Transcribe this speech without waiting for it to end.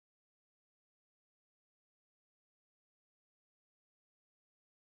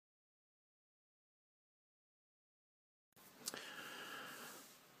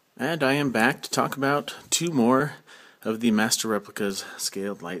And I am back to talk about two more of the Master Replicas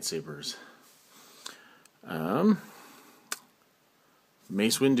scaled lightsabers.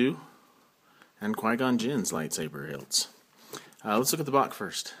 Mace Windu and Qui-Gon Jinn's lightsaber hilts. Let's look at the box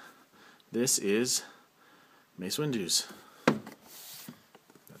first. This is Mace Windu's.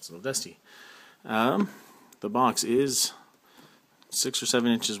 That's a little dusty. The box is 6 or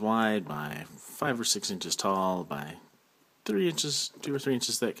 7 inches wide by 5 or 6 inches tall by 2 or 3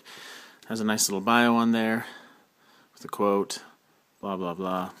 inches thick. Has a nice little bio on there with a quote, blah blah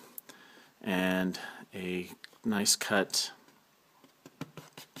blah, and a nice cut,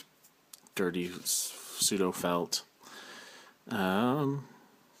 dirty pseudo felt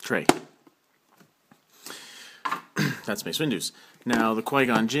tray. That's Mace Windu's. Now the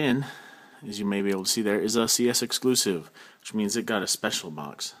Qui-Gon Jinn, as you may be able to see there, is a CS exclusive, which means it got a special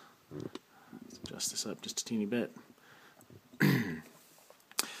box. Let's adjust this up just a teeny bit.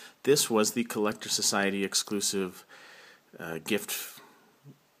 This was the Collector Society exclusive gift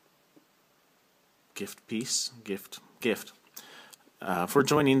for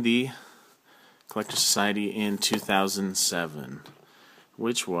joining the Collector Society in 2007,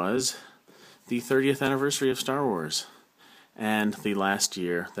 which was the 30th anniversary of Star Wars, and the last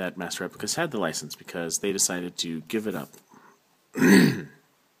year that Master Replicas had the license because they decided to give it up.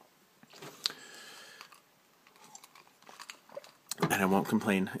 And I won't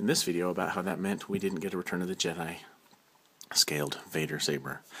complain in this video about how that meant we didn't get a Return of the Jedi scaled Vader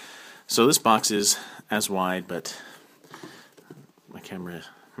saber. So this box is as wide, but my camera,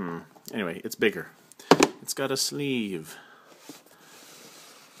 anyway, it's bigger. It's got a sleeve.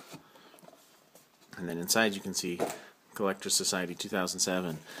 And then inside you can see Collector Society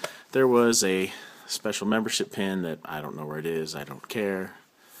 2007. There was a special membership pin that I don't know where it is, I don't care.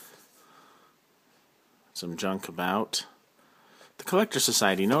 Some junk about the Collector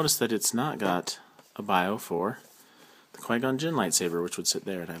Society. Notice that it's not got a bio for the Qui-Gon Jinn lightsaber, which would sit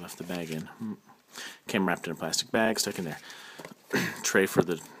there, and I left the bag in. Came wrapped in a plastic bag, stuck in there. Tray for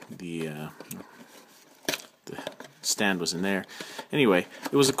the stand was in there. Anyway,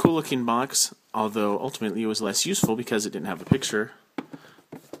 it was a cool looking box, although ultimately it was less useful because it didn't have a picture,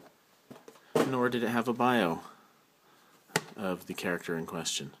 nor did it have a bio of the character in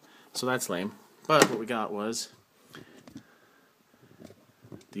question. So that's lame. But what we got was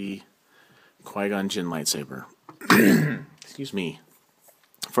the Qui-Gon Jinn lightsaber. Excuse me.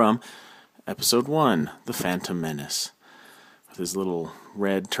 From Episode 1, The Phantom Menace. With his little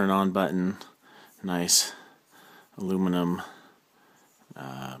red turn-on button. Nice aluminum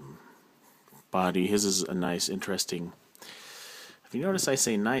body. His is a nice, interesting... If you notice, I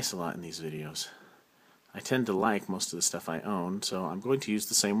say nice a lot in these videos. I tend to like most of the stuff I own, so I'm going to use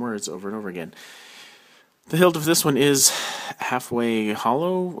the same words over and over again. The hilt of this one is halfway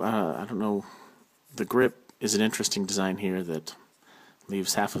hollow. I don't know. The grip is an interesting design here that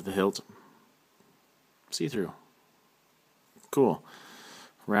leaves half of the hilt see-through. Cool.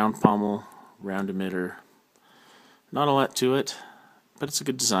 Round pommel, round emitter. Not a lot to it, but it's a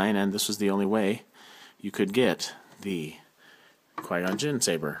good design, and this was the only way you could get the Qui-Gon Jinn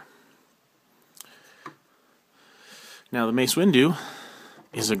saber. Now, the Mace Windu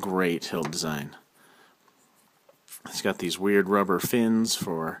is a great hilt design. It's got these weird rubber fins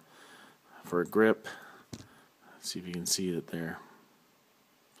for a grip. Let's see if you can see that they're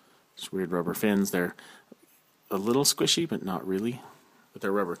just weird rubber fins. They're a little squishy, but not really. But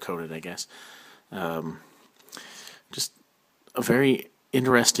they're rubber coated, I guess. Just a very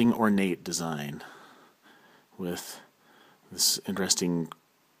interesting, ornate design with this interesting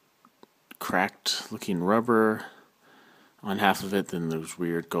cracked looking rubber on half of it. Then those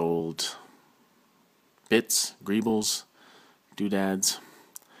weird gold bits, greebles, doodads.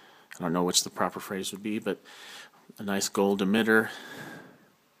 I don't know which the proper phrase would be, but a nice gold emitter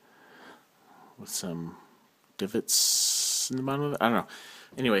with some divots in the bottom of it. I don't know.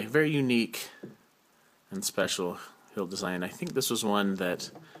 Anyway, very unique and special hilt design. I think this was one that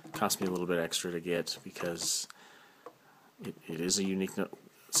cost me a little bit extra to get because it is a unique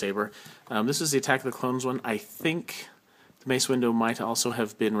saber. This is the Attack of the Clones one. I think the Mace Windu might also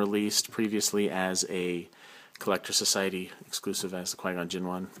have been released previously as a Collector Society exclusive, as the Qui-Gon Jinn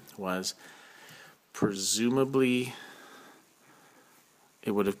one was. Presumably,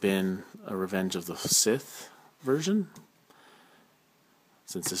 it would have been a Revenge of the Sith version,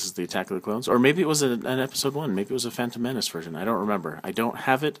 since this is the Attack of the Clones. Or maybe it was an Episode 1. Maybe it was a Phantom Menace version. I don't remember. I don't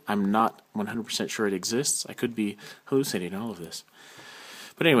have it. I'm not 100% sure it exists. I could be hallucinating all of this.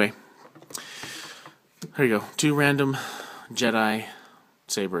 But anyway, here you go. 2 random Jedi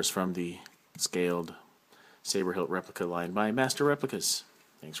sabers from the scaled saber hilt replica line by Master Replicas.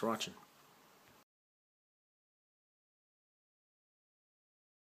 Thanks for watching.